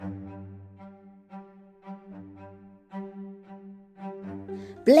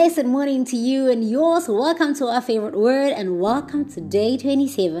Blessed morning to you and yours. Welcome to our favorite word and welcome to day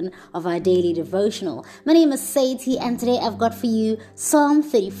 27 of our daily devotional. My name is Sadie and today I've got for you Psalm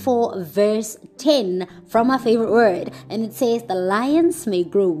 34 verse 10 from our favorite word. And it says, "The lions may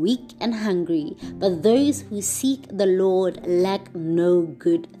grow weak and hungry, but those who seek the Lord lack no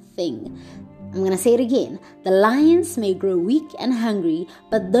good thing." I'm going to say it again. The lions may grow weak and hungry,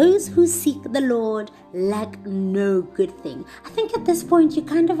 but those who seek the Lord lack no good thing. I think at this point you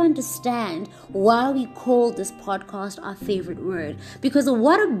kind of understand why we call this podcast our favorite word. Because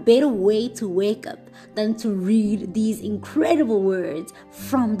what a better way to wake up than to read these incredible words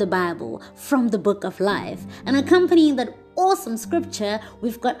from the Bible, from the book of life. And accompanying that awesome scripture,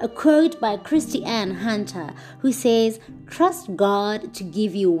 we've got a quote by Christy Ann Hunter who says, "Trust God to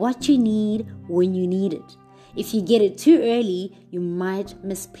give you what you need when you need it. If you get it too early, you might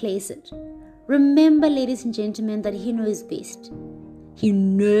misplace it." Remember, ladies and gentlemen, that He knows best. He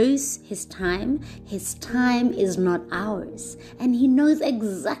knows His time. His time is not ours. And He knows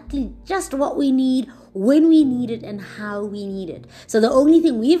exactly just what we need, when we need it, and how we need it. So the only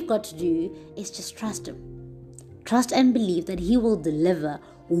thing we've got to do is just trust Him. Trust and believe that He will deliver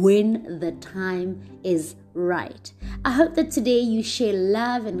when the time is right. I hope that today you share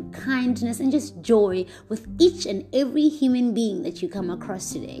love and kindness and just joy with each and every human being that you come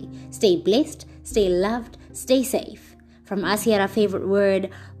across today. Stay blessed, stay loved, stay safe. From us here at our favorite word,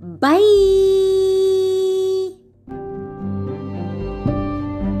 bye!